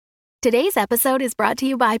Today's episode is brought to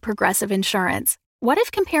you by Progressive Insurance. What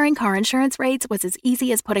if comparing car insurance rates was as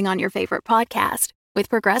easy as putting on your favorite podcast? With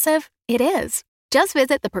Progressive, it is. Just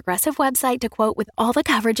visit the Progressive website to quote with all the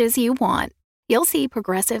coverages you want. You'll see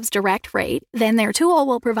Progressive's direct rate, then their tool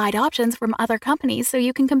will provide options from other companies so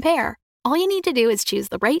you can compare. All you need to do is choose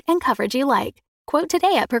the rate and coverage you like. Quote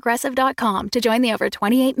today at Progressive.com to join the over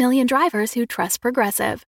 28 million drivers who trust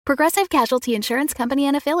Progressive. Progressive Casualty Insurance Company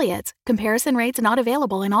and Affiliates. Comparison rates not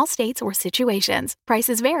available in all states or situations.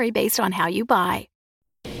 Prices vary based on how you buy.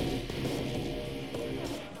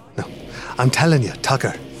 No, I'm telling you,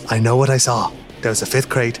 Tucker, I know what I saw. There was a fifth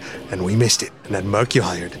crate and we missed it. And then Merc you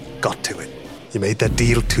hired got to it. You made that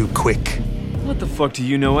deal too quick. What the fuck do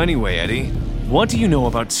you know anyway, Eddie? What do you know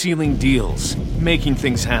about sealing deals, making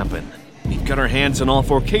things happen? We've got our hands on all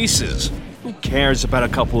 4 cases. Who cares about a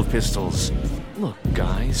couple of pistols? Look,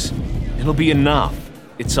 guys, it'll be enough.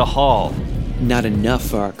 It's a haul. Not enough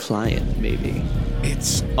for our client, maybe.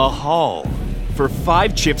 It's a haul. For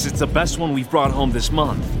 5 chips, it's the best one we've brought home this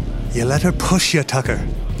month. You let her push you, Tucker.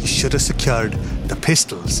 You should have secured the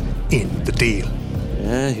pistols in the deal.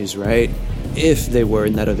 Yeah, he's right. If they were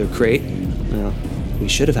in that other crate, well, we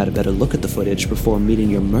should have had a better look at the footage before meeting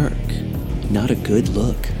your Merc. Not a good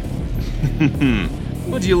look.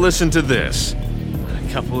 Would you listen to this? A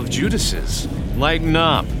couple of Judases. Lighten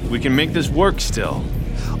up. We can make this work still.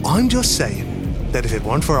 I'm just saying that if it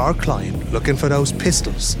weren't for our client looking for those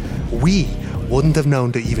pistols, we wouldn't have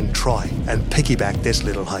known to even try and piggyback this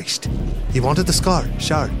little heist. He wanted the scar,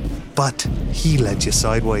 sure, but he led you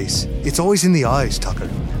sideways. It's always in the eyes, Tucker.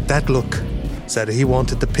 That look said he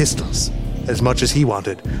wanted the pistols as much as he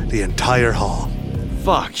wanted the entire haul.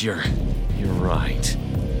 Fuck, you're right.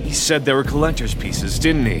 He said they were collector's pieces,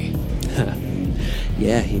 didn't he?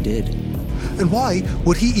 Yeah, he did. And why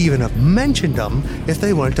would he even have mentioned them if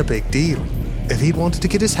they weren't a big deal? If he'd wanted to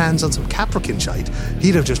get his hands on some Capricorn shite,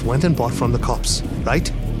 he'd have just went and bought from the cops,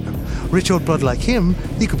 right? Rich old blood like him,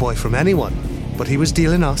 he could buy from anyone. But he was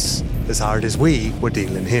dealing us as hard as we were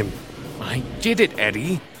dealing him. I get it,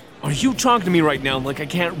 Eddie. Are you talking to me right now like I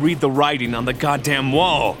can't read the writing on the goddamn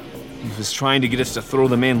wall? He was trying to get us to throw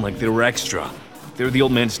them in like they were extra. They were the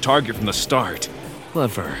old man's target from the start.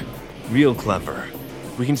 Clever. Real clever.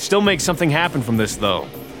 We can still make something happen from this, though.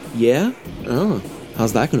 Yeah? Oh,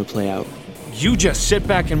 how's that gonna play out? You just sit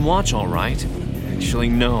back and watch, all right? Actually,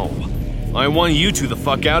 no. I want you two the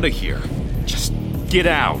fuck out of here. Just get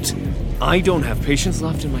out. I don't have patience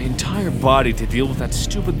left in my entire body to deal with that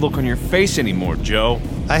stupid look on your face anymore, Joe.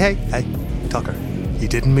 Hey, Tucker. He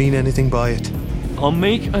didn't mean anything by it. I'll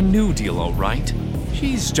make a new deal, all right?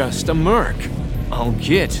 She's just a Merc. I'll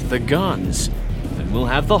get the guns. Then we'll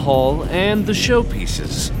have the haul and the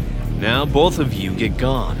showpieces. Now both of you get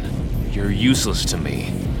gone. You're useless to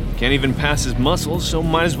me. Can't even pass his muscles, so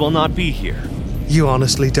might as well not be here. You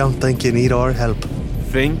honestly don't think you need our help?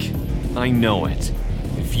 Think? I know it.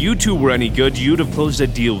 If you two were any good, you'd have closed a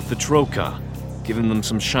deal with the Troca, given them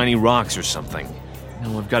some shiny rocks or something.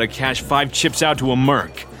 Now I've got to cash 5 chips out to a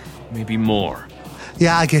Merc. Maybe more.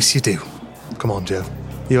 Yeah, I guess you do. Come on, Joe.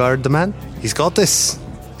 You heard the man? He's got this.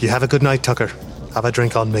 You have a good night, Tucker. Have a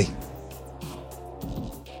drink on me.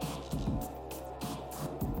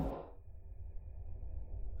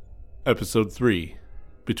 Episode 3,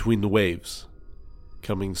 Between the Waves.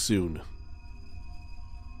 Coming soon.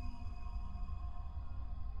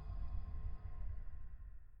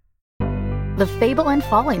 The Fable and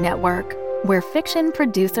Folly Network, where fiction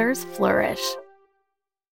producers flourish.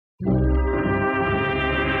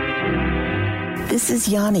 This is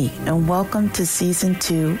Yanni, and welcome to Season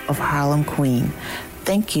 2 of Harlem Queen.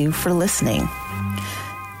 Thank you for listening.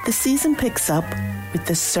 The season picks up with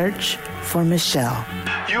the search for Michelle.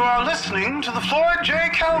 You are listening to the Floyd J.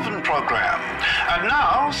 Calvin program. And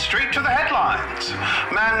now, straight to the headlines.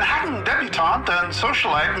 Manhattan debutante and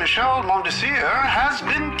socialite Michelle Mondesir has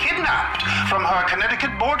been kidnapped from her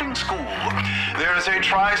Connecticut boarding school. There is a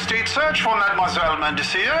tri-state search for Mademoiselle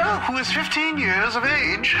Mondesir, who is 15 years of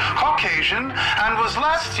age, Caucasian, and was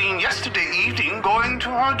last seen yesterday evening going to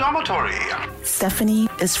her dormitory. Stephanie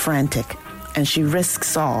is frantic, and she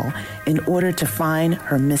risks all in order to find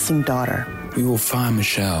her missing daughter. We will find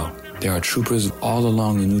Michelle. There are troopers all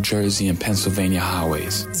along the New Jersey and Pennsylvania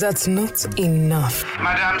highways. That's not enough.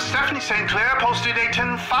 Madame Stephanie St. Clair posted a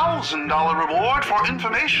 $10,000 reward for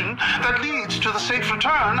information that leads to the safe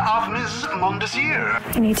return of Ms.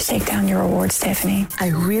 Mondesir. You need to take down your reward, Stephanie.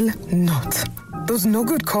 I will not. Those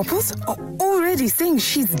no-good couples are already saying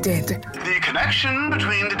she's dead. The connection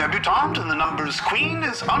between the debutante and the numbers queen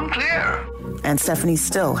is unclear. and Stephanie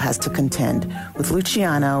still has to contend with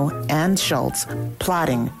Luciano and Schultz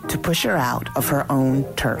plotting to push her out of her own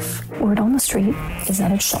turf. Word on the street is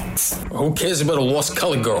that it's Schultz. Who cares about a lost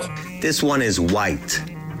colored girl? This one is white.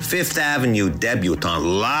 Fifth Avenue debutante,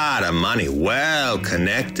 lot of money, well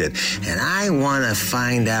connected. And I want to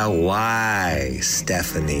find out why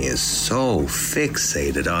Stephanie is so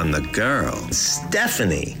fixated on the girl.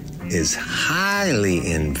 Stephanie is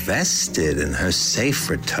highly invested in her safe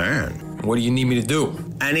return. What do you need me to do?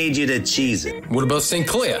 I need you to cheese it. What about St.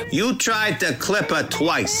 Clair? You tried to clip her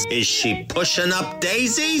twice. Is she pushing up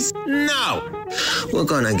daisies? No. We're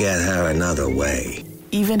gonna get her another way.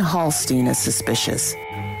 Even Hallstein is suspicious.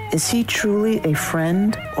 Is he truly a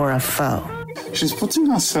friend or a foe? She's putting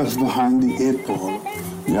herself behind the eight ball.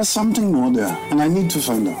 There's something more there, and I need to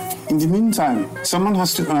find out. In the meantime, someone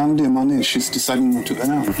has to earn the money she's deciding not to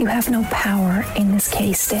earn. You have no power in this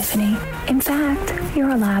case, Stephanie. In fact, you're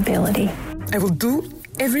a liability. I will do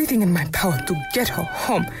everything in my power to get her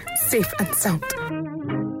home, safe and sound.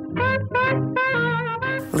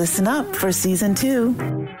 Listen up for Season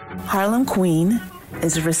 2. Harlem Queen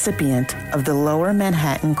is a recipient of the Lower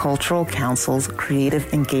Manhattan Cultural Council's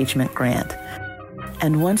Creative Engagement Grant.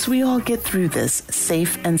 And once we all get through this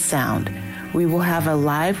safe and sound, we will have a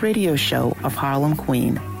live radio show of Harlem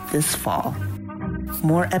Queen this fall.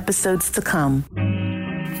 More episodes to come.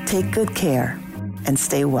 Take good care and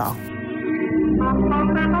stay well.